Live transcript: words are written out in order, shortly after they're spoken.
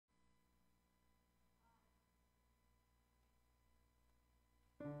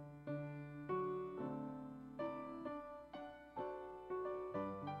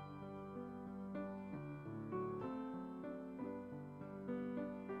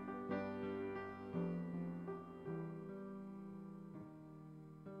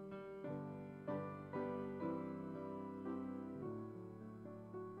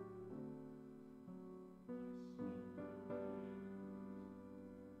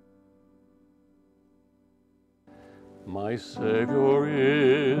My Savior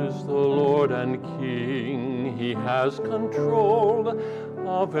is the Lord and King. He has control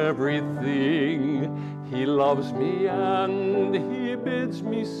of everything. He loves me and he bids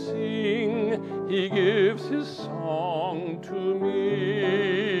me sing. He gives his song to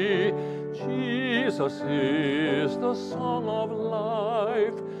me. Jesus is the song of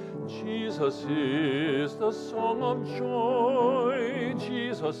life. Jesus is the song of joy.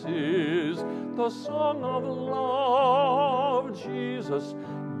 Jesus is the song of love. Jesus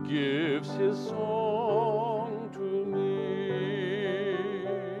gives his song to me.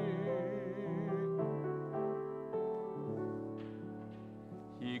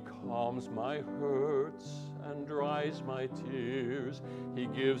 He calms my hurts and dries my tears. He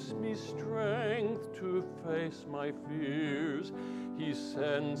gives me strength to face my fears. He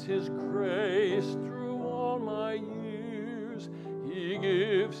sends his grace through all my years. He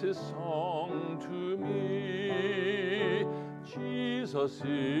gives his song to me. Jesus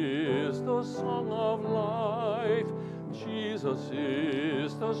is the song of life. Jesus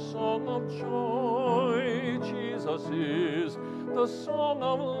is the song of joy. Jesus is the song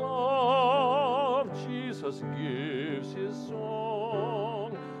of love. Jesus gives his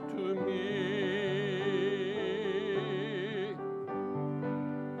song to me.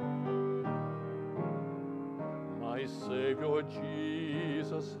 My Savior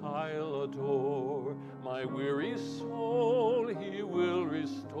Jesus I'll adore. My weary soul he will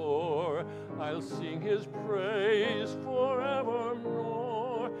restore. I'll sing his praise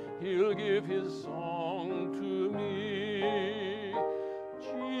forevermore. He'll give his song to me.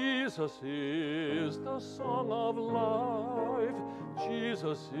 Jesus is the song of life.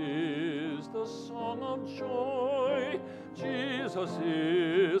 Jesus is the song of joy. Jesus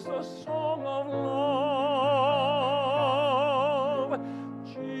is the song of love.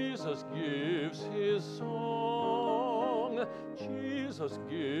 Jesus gives his song. Jesus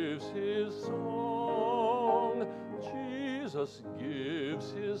gives his song. Jesus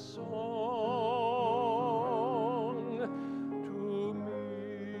gives his song to me.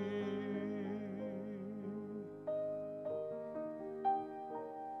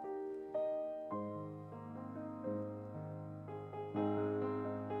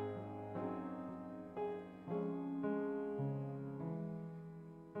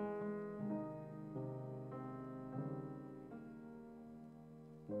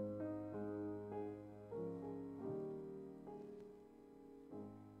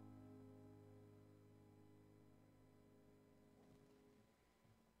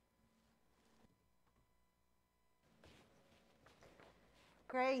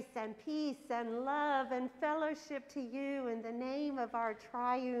 Grace and peace and love and fellowship to you in the name of our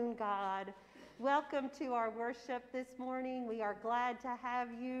triune God. Welcome to our worship this morning. We are glad to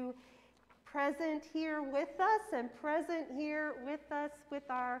have you present here with us and present here with us with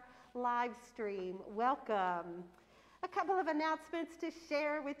our live stream. Welcome. A couple of announcements to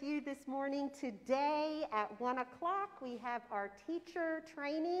share with you this morning. Today at 1 o'clock, we have our teacher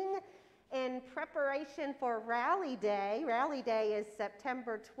training in preparation for Rally Day. Rally Day is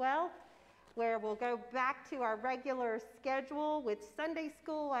September 12th, where we'll go back to our regular schedule with Sunday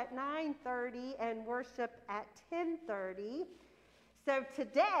school at 9:30 and worship at 10:30. So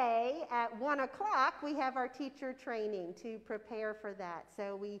today at 1 o'clock, we have our teacher training to prepare for that.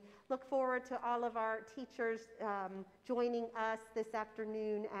 So we look forward to all of our teachers joining us this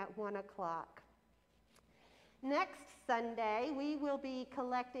afternoon at 1 o'clock. Next Sunday, we will be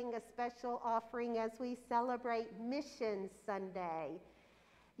collecting a special offering as we celebrate Mission Sunday.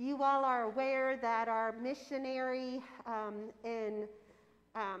 You all are aware that our missionary in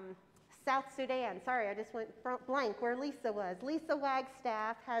South Sudan, sorry, I just went blank where Lisa was. Lisa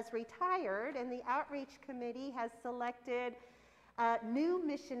Wagstaff has retired, and the Outreach Committee has selected new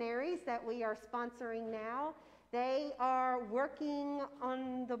missionaries that we are sponsoring now. They are working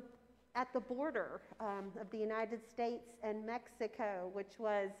at the border of the United States and Mexico, which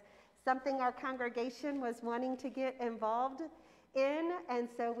was something our congregation was wanting to get involved in, and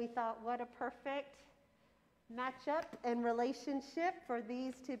so we thought, what a perfect matchup and relationship for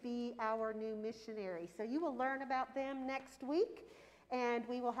these to be our new missionaries. So you will learn about them next week, and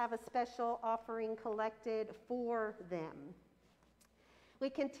we will have a special offering collected for them. We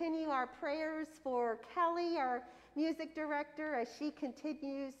continue our prayers for Kelly, our music director, as she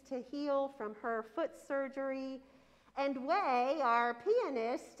continues to heal from her foot surgery. And Way, our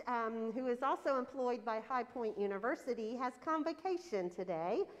pianist, who is also employed by High Point University, has convocation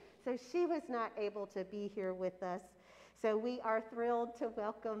today, so she was not able to be here with us. So we are thrilled to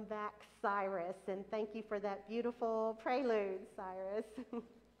welcome back Cyrus, and thank you for that beautiful prelude, Cyrus.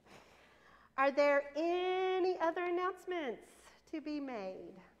 Are there any other announcements to be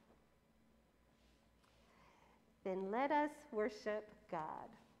made? Then let us worship God.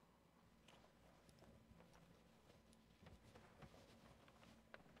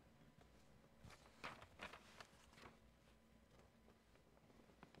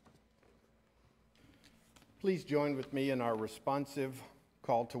 Please join with me in our responsive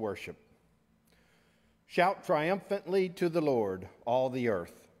call to worship. Shout triumphantly to the Lord, all the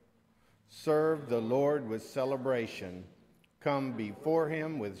earth. Serve the Lord with celebration. Come before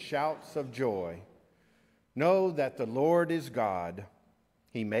him with shouts of joy. Know that the Lord is God.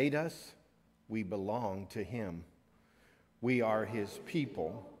 He made us. We belong to him. We are his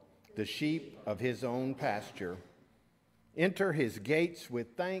people, the sheep of his own pasture. Enter his gates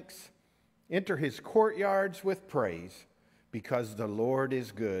with thanks. Enter his courtyards with praise, because the Lord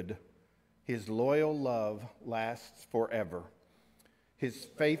is good. His loyal love lasts forever. His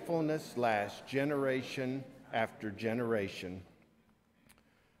faithfulness lasts generation after generation.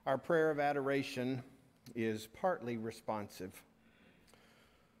 Our prayer of adoration is partly responsive.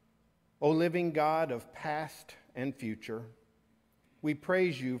 O living God of past and future, we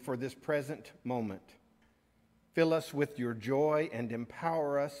praise you for this present moment. Fill us with your joy and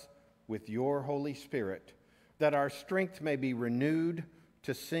empower us with your Holy Spirit, that our strength may be renewed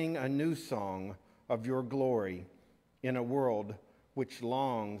to sing a new song of your glory in a world which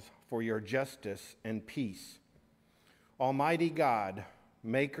longs for your justice and peace. Almighty God,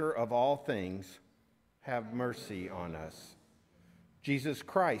 maker of all things, have mercy on us. Jesus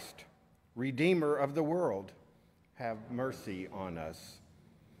Christ, Redeemer of the world, have mercy on us.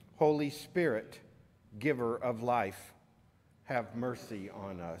 Holy Spirit, giver of life, have mercy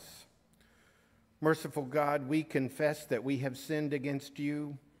on us. Merciful God, we confess that we have sinned against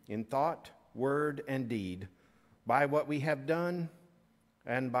you in thought, word, and deed, by what we have done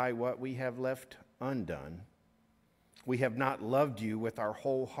and by what we have left undone. We have not loved you with our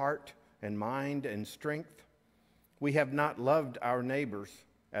whole heart and mind and strength. We have not loved our neighbors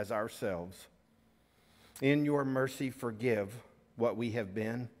as ourselves. In your mercy, forgive what we have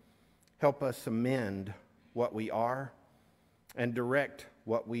been. Help us amend what we are and direct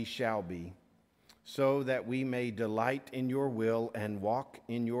what we shall be, so that we may delight in your will and walk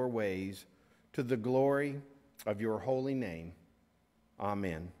in your ways to the glory of your holy name.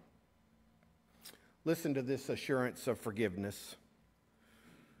 Amen. Listen to this assurance of forgiveness.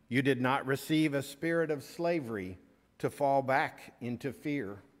 You did not receive a spirit of slavery to fall back into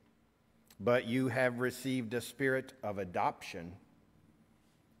fear, but you have received a spirit of adoption.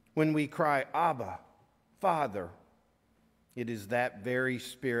 When we cry, Abba, Father, it is that very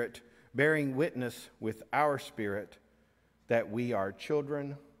Spirit bearing witness with our spirit that we are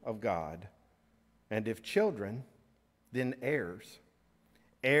children of God. And if children, then heirs,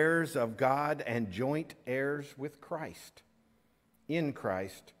 heirs of God and joint heirs with Christ. In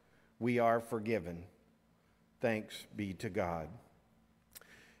Christ, we are forgiven. Thanks be to God.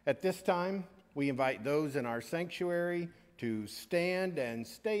 At this time, we invite those in our sanctuary to stand and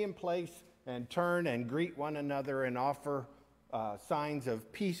stay in place and turn and greet one another and offer signs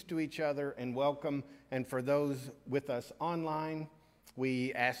of peace to each other and welcome. And for those with us online,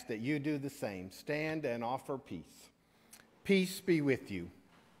 we ask that you do the same. Stand and offer peace. Peace be with you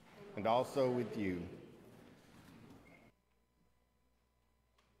and also with you.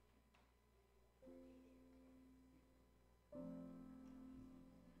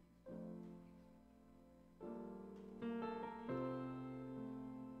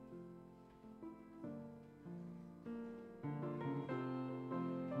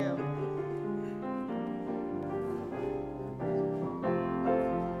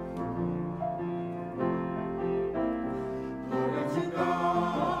 Glory to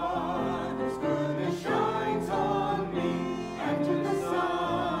God, His goodness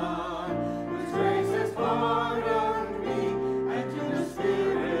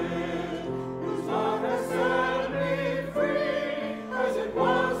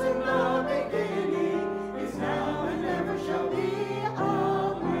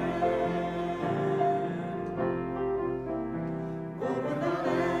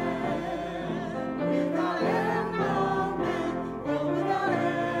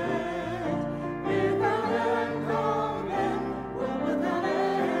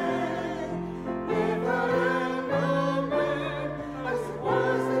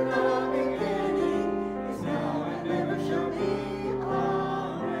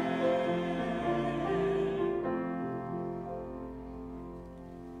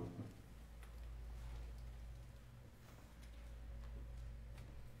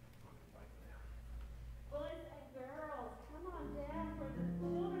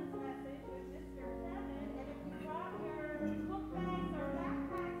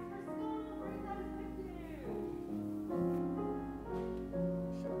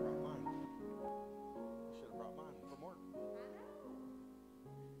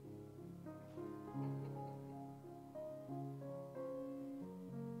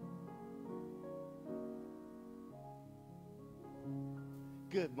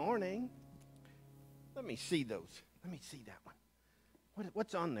Good morning. Let me see those. Let me see that one.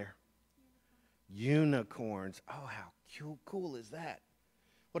 What's on there? Unicorns. Oh, how cool is that?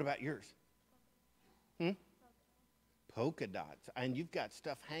 What about yours? Polka dots. And you've got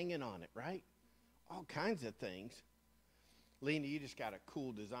stuff hanging on it, right? All kinds of things. Lena, you just got a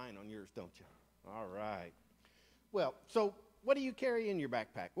cool design on yours, don't you? All right. Well, so what do you carry in your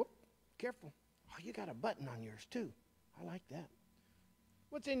backpack? Whoop, careful. Oh, you got a button on yours too. I like that.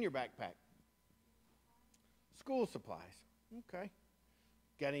 What's in your backpack? School supplies. Okay.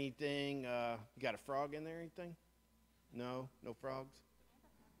 Got anything, you got a frog in there, anything? No frogs?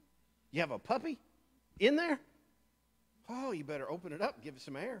 You have a puppy in there? Oh, you better open it up, give it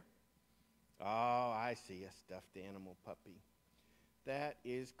some air. Oh, I see, a stuffed animal puppy. That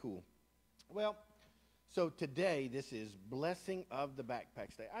is cool. Well, so today, this is Blessing of the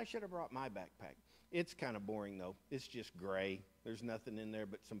Backpacks Day. I should have brought my backpack. It's kind of boring, though. It's just gray. There's nothing in there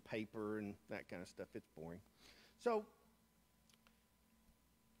but some paper and that kind of stuff. It's boring. So,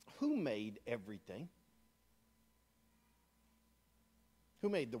 who made everything? Who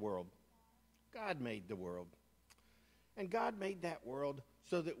made the world? God made the world. And God made that world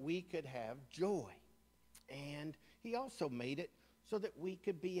so that we could have joy. And he also made it so that we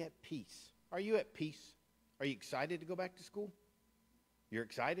could be at peace. Are you at peace? Are you excited to go back to school? You're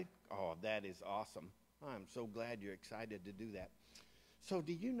excited? Oh, that is awesome. I'm so glad you're excited to do that. So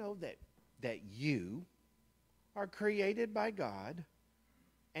do you know that you are created by God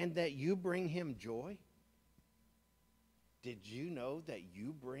and that you bring him joy? Did you know that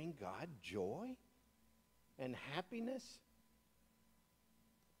you bring God joy and happiness?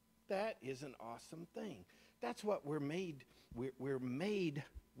 That is an awesome thing. That's what we're made. We're made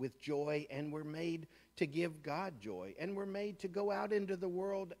with joy, and we're made to give God joy, and we're made to go out into the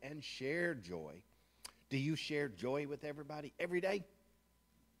world and share joy. Do you share joy with everybody every day?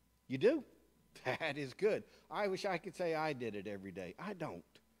 You do? That is good. I wish I could say I did it every day. I don't.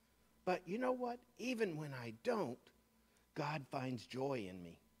 But you know what? Even when I don't, God finds joy in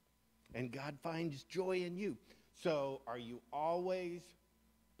me, and God finds joy in you. So are you always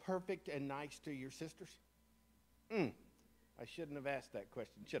perfect and nice to your sisters? I shouldn't have asked that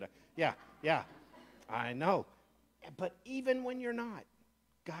question, should I? Yeah, I know. But even when you're not,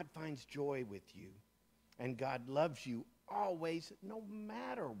 God finds joy with you, and God loves you always, no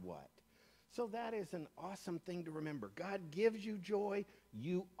matter what. So that is an awesome thing to remember. God gives you joy.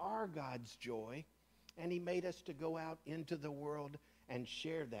 You are God's joy. And he made us to go out into the world and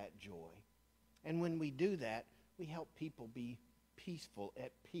share that joy. And when we do that, we help people be peaceful,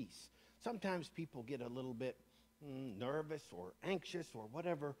 at peace. Sometimes people get a little bit nervous or anxious or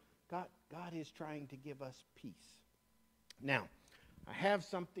whatever. God is trying to give us peace. Now, I have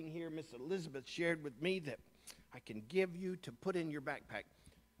something here Miss Elizabeth shared with me that I can give you to put in your backpack.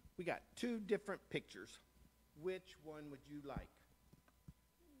 We got two different pictures. Which one would you like?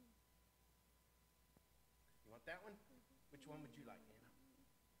 You want that one? Which one would you like,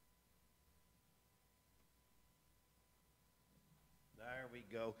 Anna? There we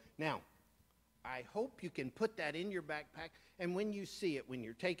go. Now, I hope you can put that in your backpack, and when you see it, when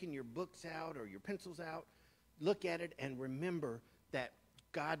you're taking your books out or your pencils out, look at it and remember that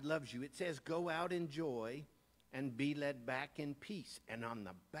God loves you. It says, go out in joy and be led back in peace. And on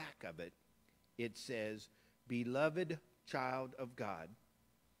the back of it, it says, beloved child of God.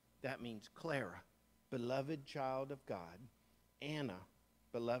 That means Clara, beloved child of God. Anna,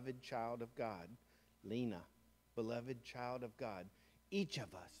 beloved child of God. Lena, beloved child of God. Each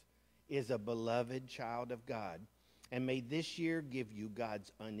of us is a beloved child of God. And may this year give you God's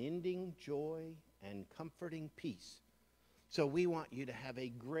unending joy and comforting peace. So we want you to have a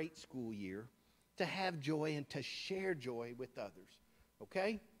great school year, to have joy and to share joy with others.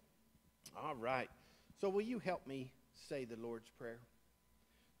 Okay? All right. So will you help me say the Lord's Prayer?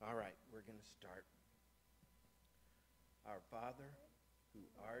 All right, we're going to start. Our Father, who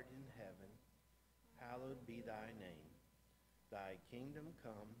art in heaven, hallowed be thy name. Thy kingdom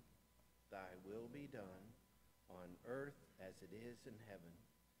come, thy will be done, on earth as it is in heaven.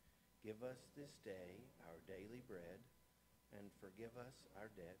 Give us this day our daily bread, and forgive us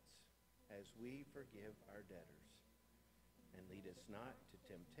our debts, as we forgive our debtors. And lead us not to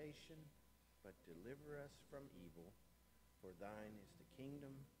temptation, but deliver us from evil. For thine is the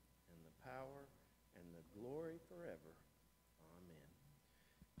kingdom, and the power, and the glory forever. Amen.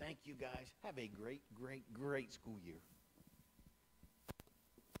 Thank you, guys. Have a great, great, great school year.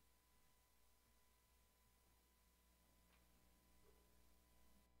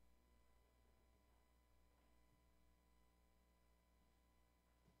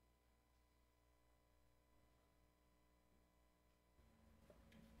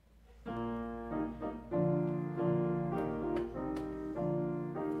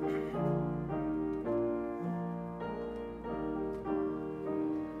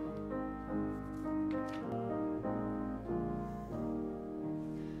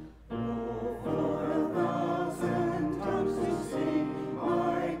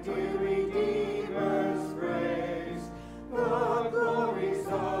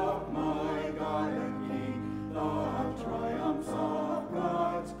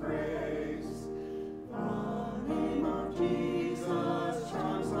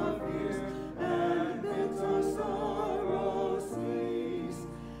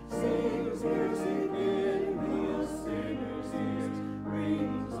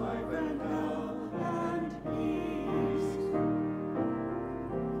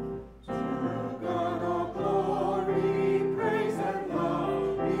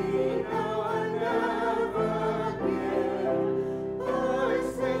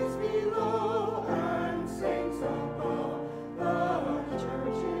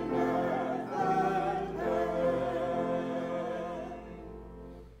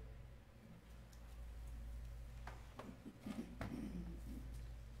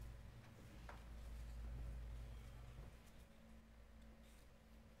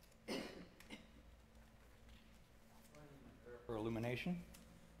 For illumination.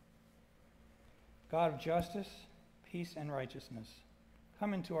 God of justice, peace, and righteousness,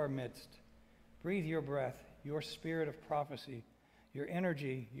 come into our midst. Breathe your breath, your spirit of prophecy, your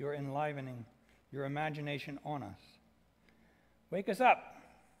energy, your enlivening, your imagination on us. Wake us up.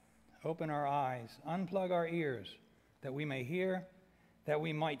 Open our eyes. Unplug our ears, that we may hear, that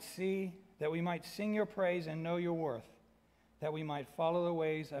we might see, that we might sing your praise and know your worth, that we might follow the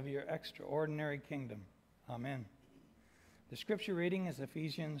ways of your extraordinary kingdom. Amen. The scripture reading is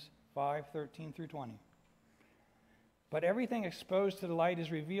Ephesians 5:13 through 20. But everything exposed to the light is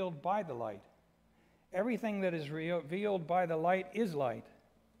revealed by the light. Everything that is revealed by the light is light.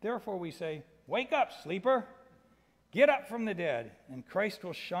 Therefore we say, wake up, sleeper. Get up from the dead, and Christ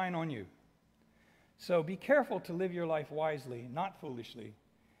will shine on you. So be careful to live your life wisely, not foolishly.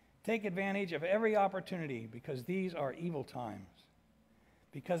 Take advantage of every opportunity, because these are evil times.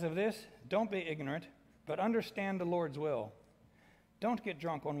 Because of this, don't be ignorant, but understand the Lord's will. Don't get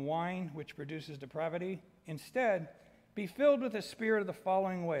drunk on wine, which produces depravity. Instead, be filled with the Spirit of the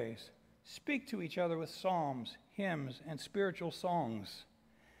following ways. Speak to each other with psalms, hymns, and spiritual songs.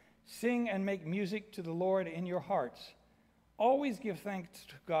 Sing and make music to the Lord in your hearts. Always give thanks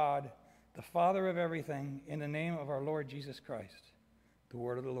to God, the Father of everything, in the name of our Lord Jesus Christ. The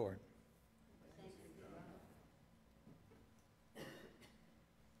word of the Lord.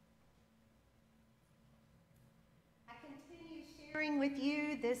 Sharing with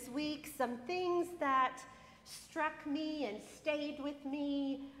you this week some things that struck me and stayed with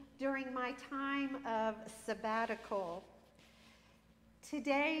me during my time of sabbatical.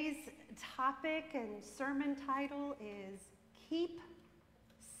 Today's topic and sermon title is Keep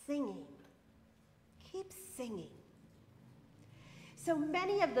Singing. Keep singing. So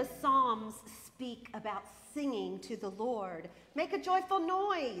many of the Psalms speak about singing to the Lord. Make a joyful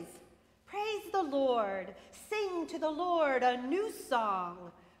noise. Praise the Lord. Sing to the Lord a new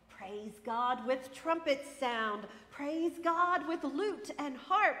song. Praise God with trumpet sound. Praise God with lute and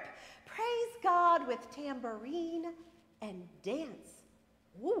harp. Praise God with tambourine and dance.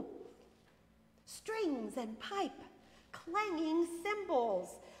 Woo! Strings and pipe, clanging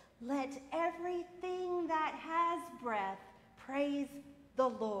cymbals. Let everything that has breath praise the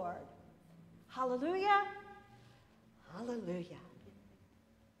Lord. Hallelujah. Hallelujah.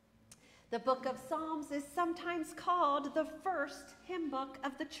 The book of Psalms is sometimes called the first hymn book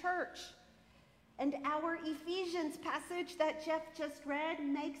of the church. And our Ephesians passage that Jeff just read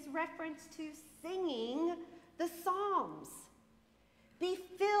makes reference to singing the Psalms. Be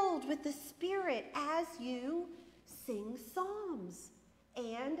filled with the Spirit as you sing psalms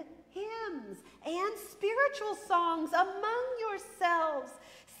and hymns and spiritual songs among yourselves,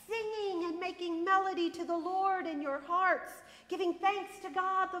 singing and making melody to the Lord in your hearts, giving thanks to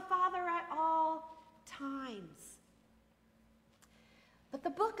God the Father at all times. But the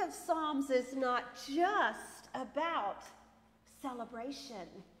book of Psalms is not just about celebration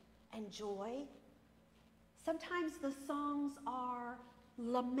and joy. Sometimes the songs are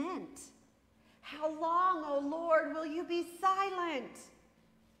lament. How long, O Lord, will you be silent?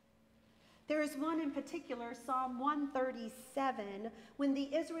 There is one in particular, Psalm 137, when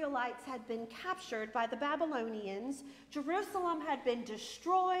the Israelites had been captured by the Babylonians, Jerusalem had been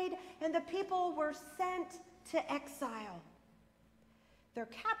destroyed, and the people were sent to exile. Their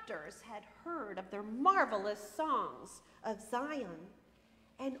captors had heard of their marvelous songs of Zion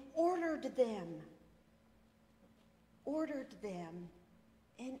and ordered them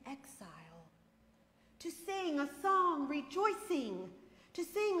in exile to sing a song rejoicing, to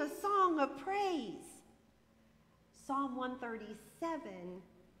sing a song of praise. Psalm 137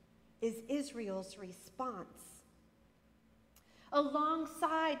 is Israel's response.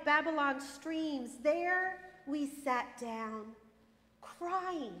 Alongside Babylon's streams, there we sat down,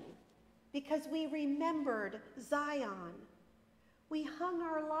 crying because we remembered Zion. We hung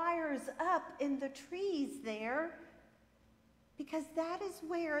our lyres up in the trees there because that is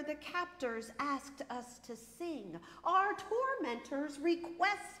where the captors asked us to sing. Our tormentors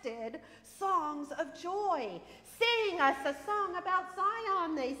requested songs of joy. Sing us a song about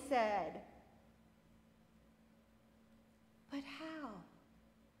Zion, they said. But how?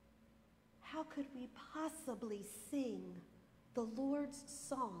 How could we possibly sing the Lord's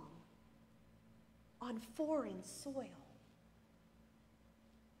song on foreign soil?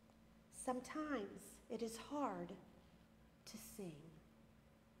 Sometimes it is hard to sing.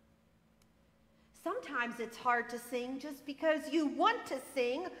 Sometimes it's hard to sing just because you want to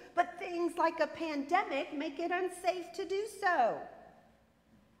sing, but things like a pandemic make it unsafe to do so.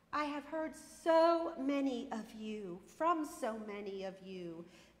 I have heard so many of you, from so many of you,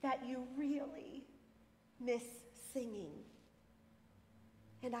 that you really miss singing.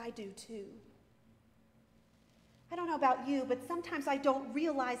 And I do too. I don't know about you, but sometimes I don't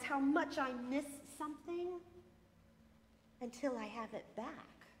realize how much I miss something until I have it back.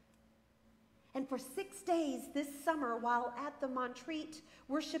 And for 6 days this summer, while at the Montreat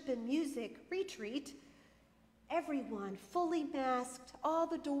Worship and Music Retreat, everyone fully masked, all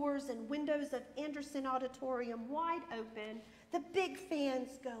the doors and windows of Anderson Auditorium wide open, the big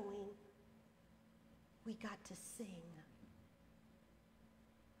fans going. We got to sing.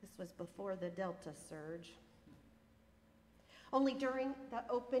 This was before the Delta surge. Only during the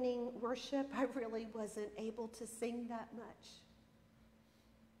opening worship, I really wasn't able to sing that much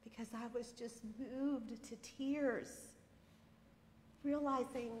because I was just moved to tears,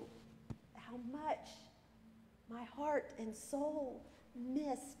 realizing how much my heart and soul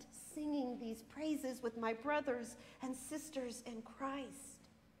missed singing these praises with my brothers and sisters in Christ.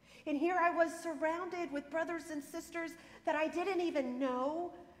 And here I was surrounded with brothers and sisters that I didn't even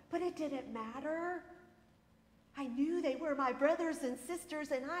know, but it didn't matter. I knew they were my brothers and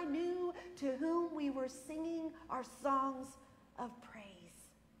sisters, and I knew to whom we were singing our songs of praise.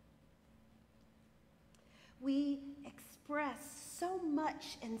 We express so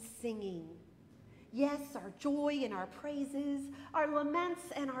much in singing. Yes, our joy and our praises, our laments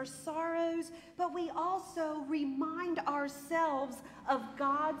and our sorrows, but we also remind ourselves of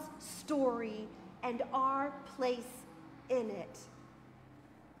God's story and our place in it.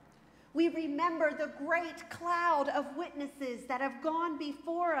 We remember the great cloud of witnesses that have gone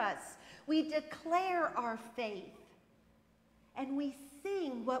before us. We declare our faith, and we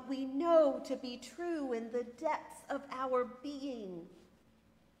sing what we know to be true in the depths of our being.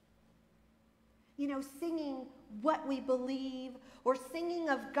 You know, singing what we believe or singing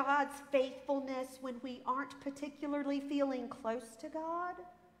of God's faithfulness when we aren't particularly feeling close to God,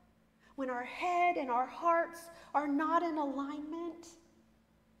 when our head and our hearts are not in alignment,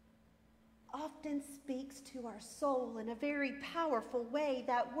 often speaks to our soul in a very powerful way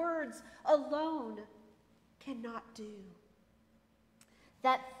that words alone cannot do,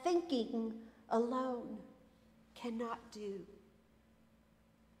 that thinking alone cannot do.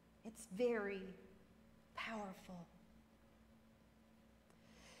 It's very powerful.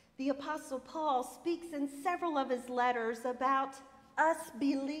 The Apostle Paul speaks in several of his letters about us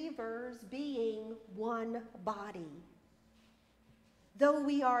believers being one body. Though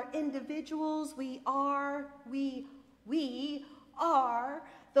we are individuals, we are the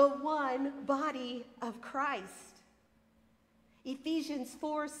one body of Christ. Ephesians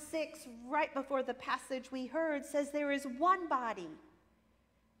 4:6, right before the passage we heard, says there is one body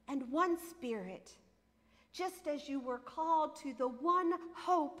and one Spirit, just as you were called to the one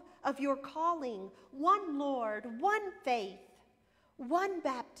hope of your calling, one Lord, one faith, one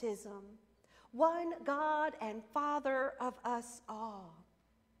baptism, one God and Father of us all.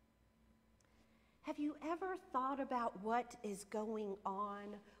 Have you ever thought about what is going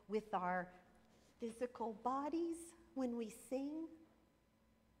on with our physical bodies when we sing?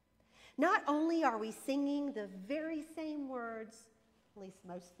 Not only are we singing the very same words, at least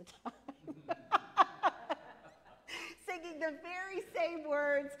most of the time, singing the very same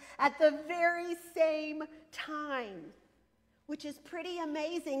words at the very same time, which is pretty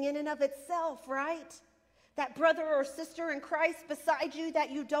amazing in and of itself, right? That brother or sister in Christ beside you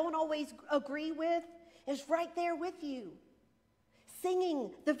that you don't always agree with is right there with you,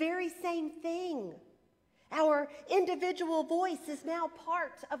 singing the very same thing. Our individual voice is now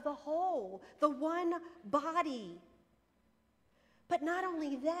part of the whole, the one body. But not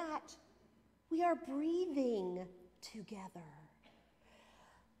only that, we are breathing together.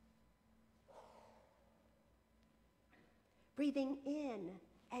 Breathing in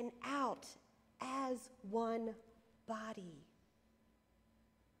and out as one body.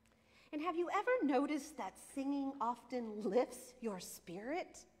 And have you ever noticed that singing often lifts your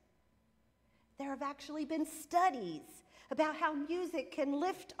spirit? There have actually been studies about how music can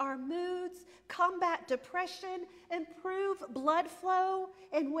lift our moods, combat depression, improve blood flow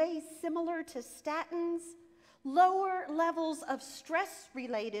in ways similar to statins, lower levels of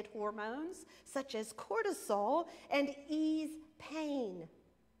stress-related hormones such as cortisol, and ease pain.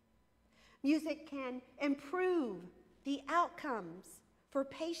 Music can improve the outcomes for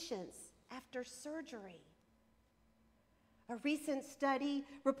patients after surgery. A recent study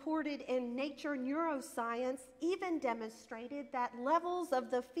reported in Nature Neuroscience even demonstrated that levels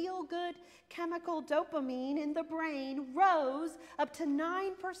of the feel-good chemical dopamine in the brain rose up to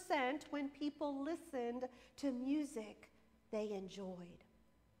 9% when people listened to music they enjoyed.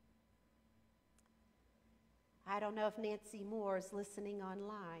 I don't know if Nancy Moore is listening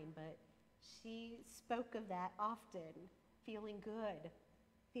online, but she spoke of that often, feeling good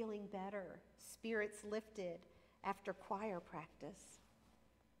feeling better, spirits lifted after choir practice.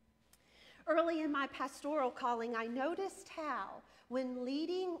 Early in my pastoral calling, I noticed how, when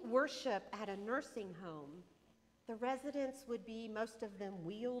leading worship at a nursing home, the residents would be, most of them,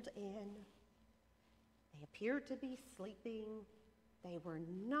 wheeled in. They appeared to be sleeping. They were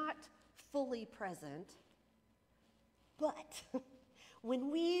not fully present. But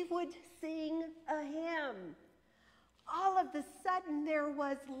when we would sing a hymn, all of a sudden there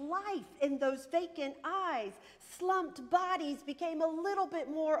was life in those vacant eyes. Slumped bodies became a little bit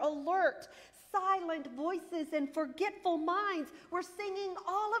more alert. Silent voices and forgetful minds were singing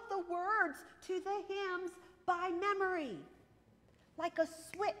all of the words to the hymns by memory, like a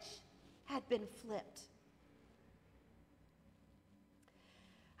switch had been flipped.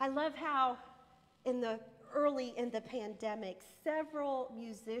 I love how early in the pandemic, several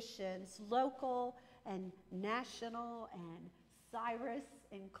musicians, local and national, and Cyrus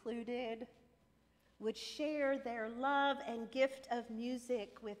included, would share their love and gift of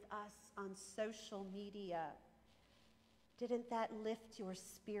music with us on social media. Didn't that lift your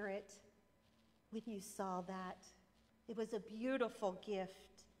spirit when you saw that? It was a beautiful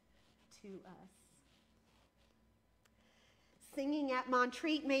gift to us. Singing at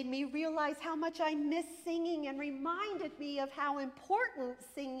Montreat made me realize how much I miss singing and reminded me of how important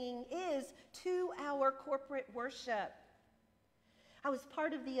singing is to our corporate worship. I was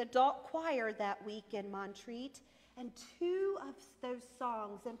part of the adult choir that week in Montreat, and two of those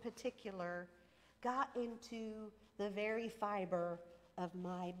songs in particular got into the very fiber of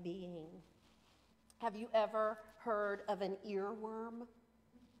my being. Have you ever heard of an earworm?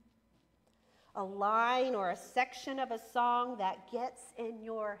 A line or a section of a song that gets in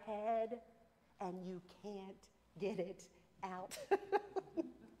your head and you can't get it out.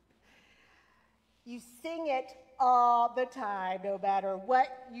 You sing it all the time, no matter what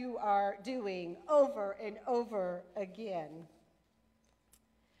you are doing, over and over again.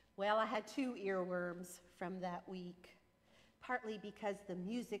 Well, I had two earworms from that week, partly because the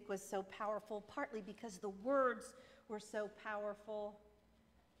music was so powerful, partly because the words were so powerful.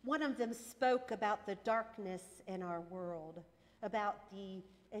 One of them spoke about the darkness in our world, about the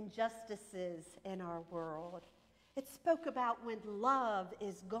injustices in our world. It spoke about when love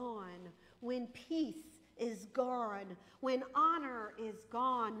is gone, when peace is gone, when honor is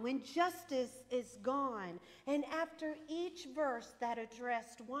gone, when justice is gone. And after each verse that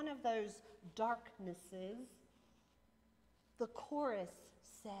addressed one of those darknesses, the chorus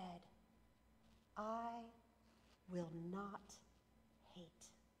said, "I will not hate.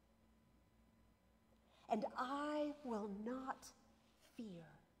 And I will not fear.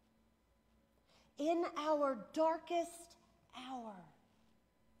 In our darkest hour,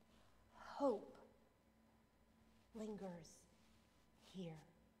 hope lingers here."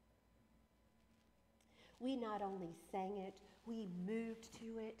 We not only sang it, we moved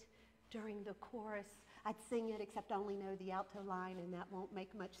to it during the chorus. I'd sing it, except I only know the alto line, and that won't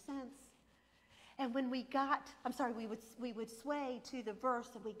make much sense. And when we would sway to the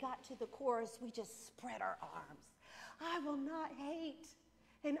verse, and we got to the chorus, we just spread our arms. I will not hate,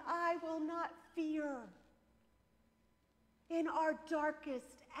 and I will not fear. In our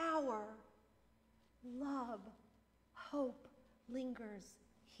darkest hour, love, hope lingers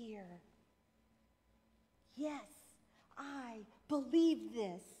here. Yes, I believe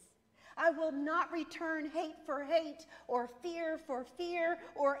this. I will not return hate for hate, or fear for fear,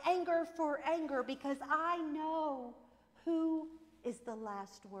 or anger for anger, because I know who is the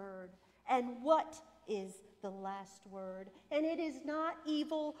last word and what is the last word. And it is not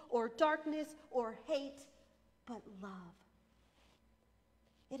evil or darkness or hate, but love.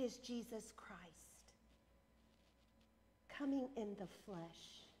 It is Jesus Christ coming in the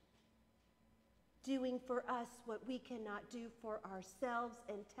flesh, doing for us what we cannot do for ourselves,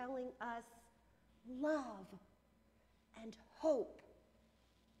 and telling us love and hope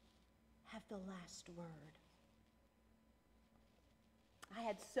have the last word. I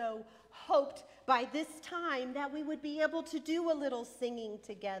had so hoped by this time that we would be able to do a little singing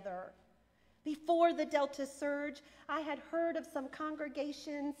together. Before the Delta surge, I had heard of some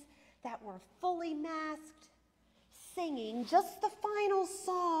congregations that were fully masked, singing just the final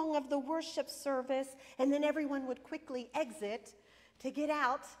song of the worship service, and then everyone would quickly exit to get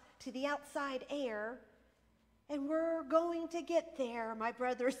out to the outside air. And we're going to get there, my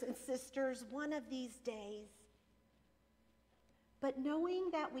brothers and sisters, one of these days. But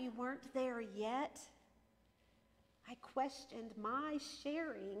knowing that we weren't there yet, I questioned my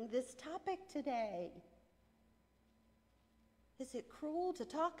sharing this topic today. Is it cruel to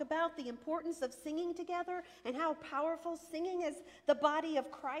talk about the importance of singing together and how powerful singing as the body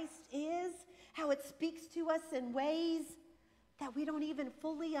of Christ is? How it speaks to us in ways that we don't even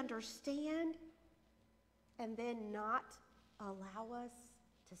fully understand, and then not allow us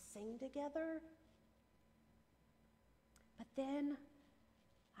to sing together? But then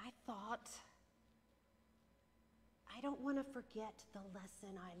I thought, I don't want to forget the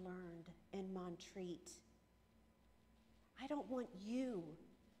lesson I learned in Montreat. I don't want you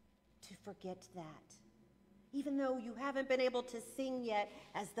to forget that, even though you haven't been able to sing yet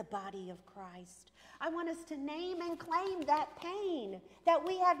as the body of Christ. I want us to name and claim that pain, that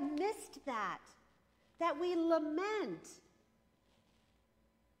we have missed that we lament.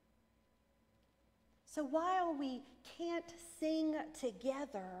 So while we can't sing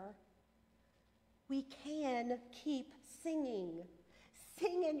together, we can keep singing.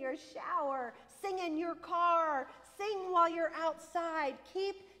 Sing in your shower, sing in your car, sing while you're outside.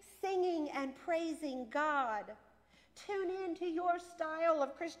 Keep singing and praising God. Tune in to your style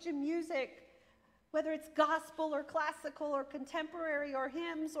of Christian music, whether it's gospel or classical or contemporary or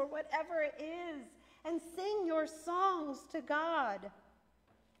hymns or whatever it is, and sing your songs to God.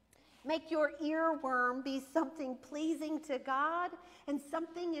 Make your earworm be something pleasing to God and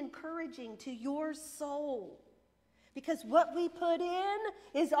something encouraging to your soul. Because what we put in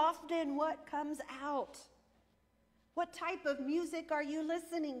is often what comes out. What type of music are you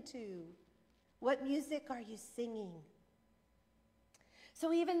listening to? What music are you singing?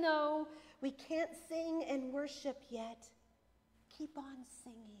 So even though we can't sing and worship yet, keep on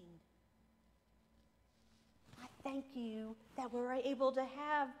singing. I thank you that we're able to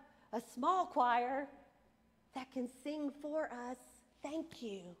have a small choir that can sing for us. Thank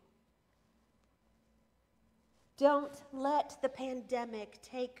you. Don't let the pandemic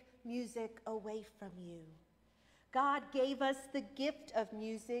take music away from you. God gave us the gift of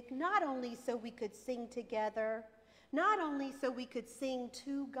music, not only so we could sing together, not only so we could sing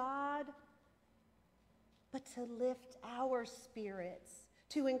to God, but to lift our spirits,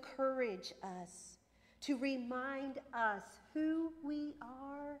 to encourage us, to remind us who we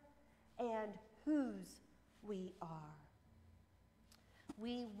are and whose we are.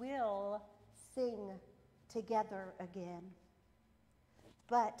 We will sing together again.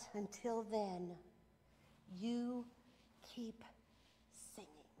 But until then, you keep singing.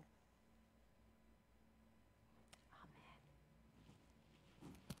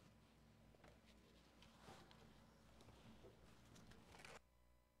 Amen.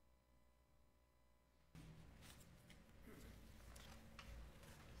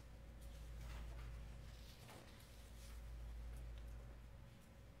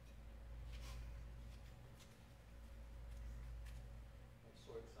 I'm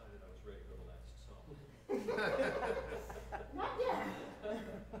so excited I was ready for the last song. Not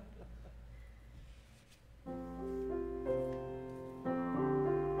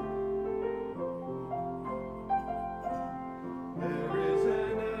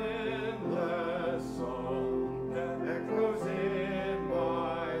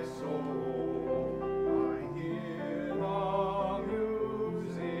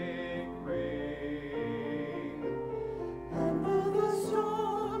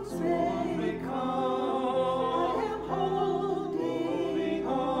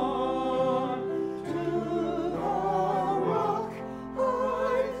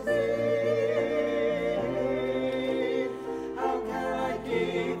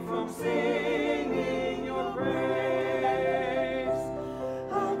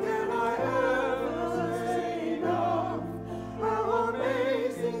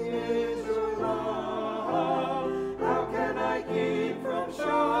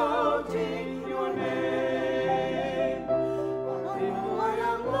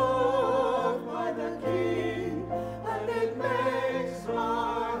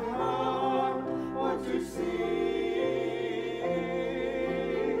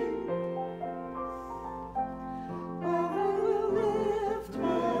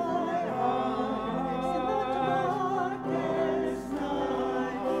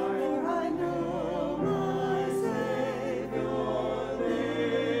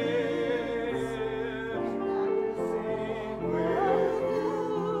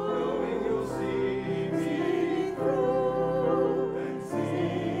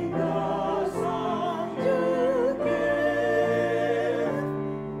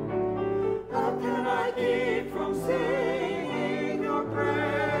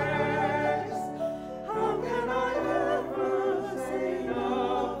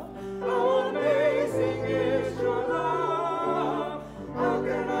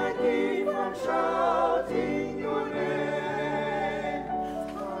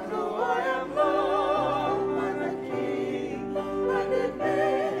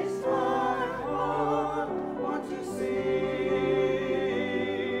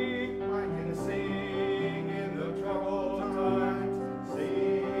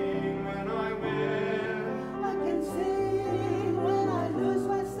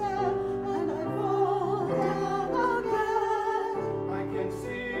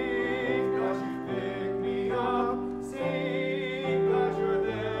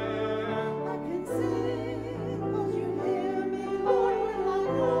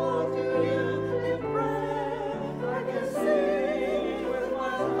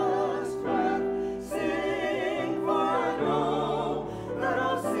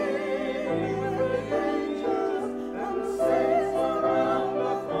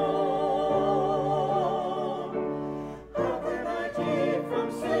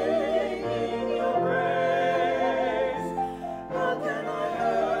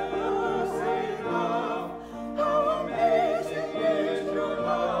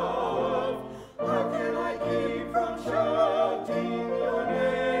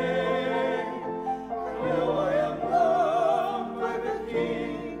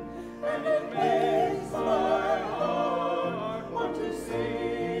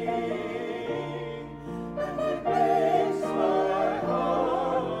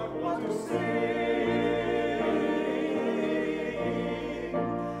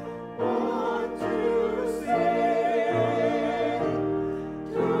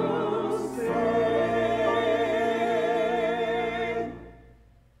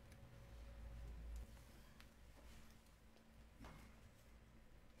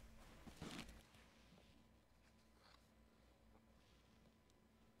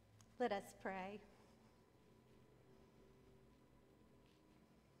Let us pray.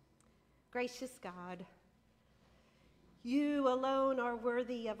 Gracious God, you alone are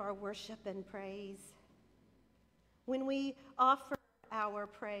worthy of our worship and praise. When we offer our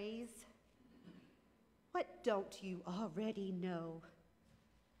praise, what don't you already know?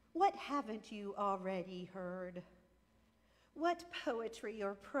 What haven't you already heard? What poetry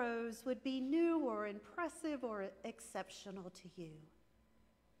or prose would be new or impressive or exceptional to you?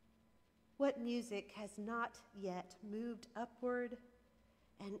 What music has not yet moved upward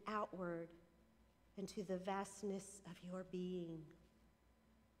and outward into the vastness of your being?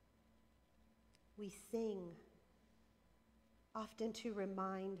 We sing often to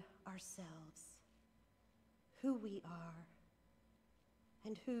remind ourselves who we are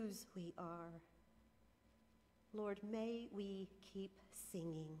and whose we are. Lord, may we keep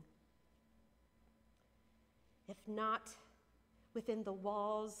singing. If not within the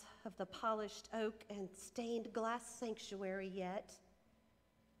walls of the polished oak and stained glass sanctuary yet,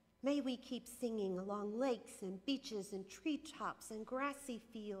 may we keep singing along lakes and beaches and treetops and grassy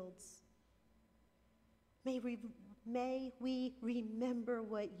fields. May we remember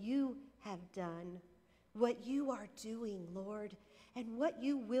what you have done, what you are doing, Lord, and what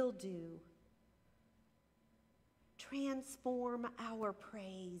you will do. Transform our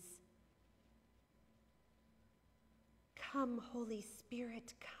praise. Come, Holy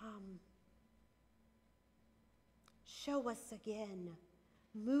Spirit, come. Show us again.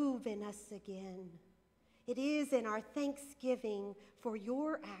 Move in us again. It is in our thanksgiving for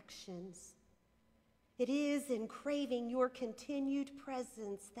your actions. It is in craving your continued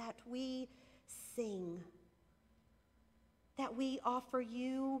presence that we sing, that we offer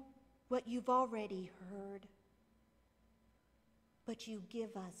you what you've already heard, but you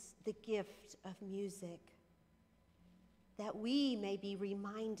give us the gift of music, that we may be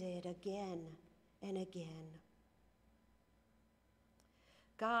reminded again and again.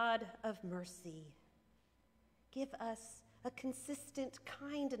 God of mercy, give us a consistent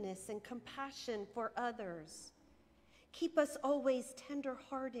kindness and compassion for others. Keep us always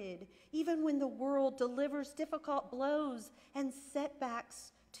tender-hearted, even when the world delivers difficult blows and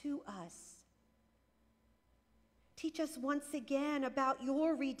setbacks to us. Teach us once again about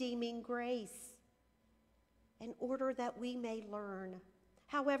your redeeming grace, in order that we may learn,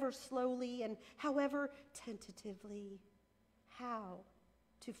 however slowly and however tentatively, how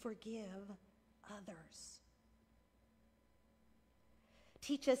to forgive others.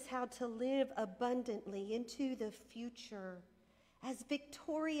 Teach us how to live abundantly into the future as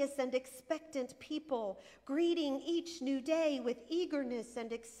victorious and expectant people, greeting each new day with eagerness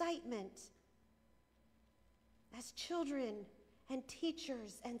and excitement. As children and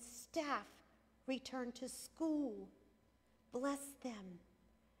teachers and staff return to school, bless them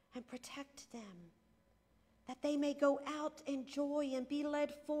and protect them, that they may go out in joy and be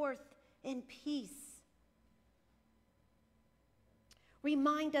led forth in peace.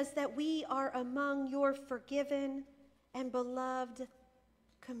 Remind us that we are among your forgiven and beloved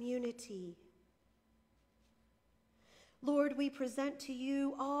community. Lord, we present to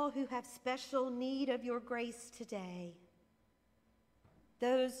you all who have special need of your grace today.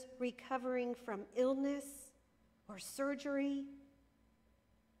 Those recovering from illness or surgery,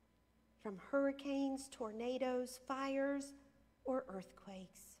 from hurricanes, tornadoes, fires, or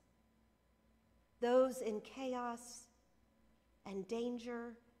earthquakes. Those in chaos and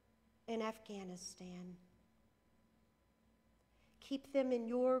danger in Afghanistan. Keep them in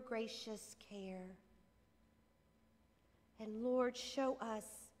your gracious care. And Lord, show us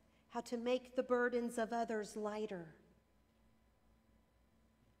how to make the burdens of others lighter.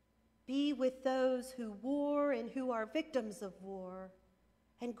 Be with those who war and who are victims of war,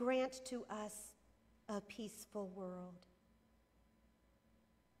 and grant to us a peaceful world.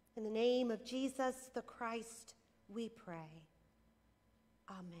 In the name of Jesus the Christ, we pray.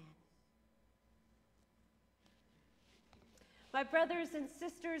 Amen. My brothers and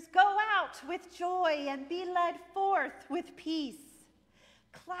sisters, go out with joy and be led forth with peace.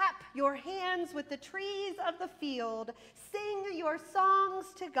 Clap your hands with the trees of the field. Sing your songs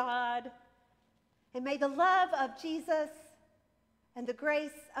to God. And may the love of Jesus and the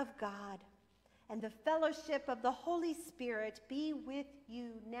grace of God and the fellowship of the Holy Spirit be with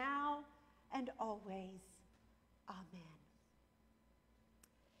you now and always. Amen.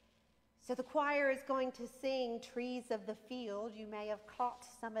 So the choir is going to sing Trees of the Field. You may have caught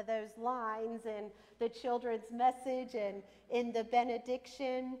some of those lines in the children's message and in the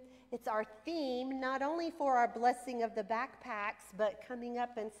benediction. It's our theme, not only for our blessing of the backpacks, but coming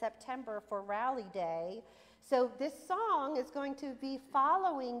up in September for Rally Day. So this song is going to be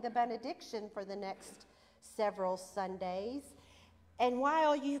following the benediction for the next several Sundays. And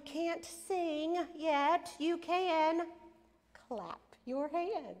while you can't sing yet, you can clap your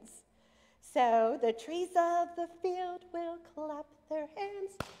hands. So the trees of the field will clap their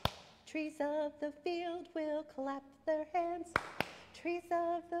hands. Trees of the field will clap their hands. Trees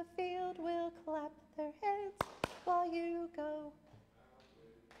of the field will clap their hands while you go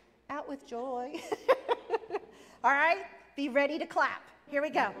out with joy. All right, be ready to clap. Here we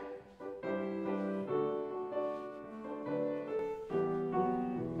go.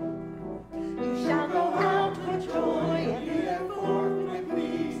 You shall go out with joy and be led forth with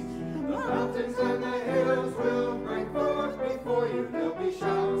peace. The mountains and the hills will break forth before you. There'll be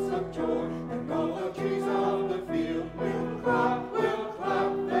shouts of joy, and all the trees of the field will clap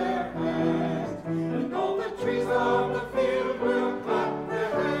their hands. And all the trees of the field will clap their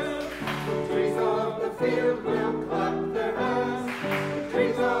hands. The trees of the field will clap their hands. The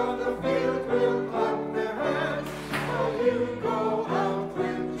trees of the field will clap their hands while you go out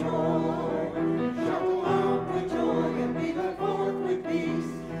with joy. Shall go out with joy and be led forth with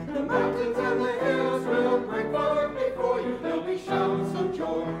peace. The mountains and the hills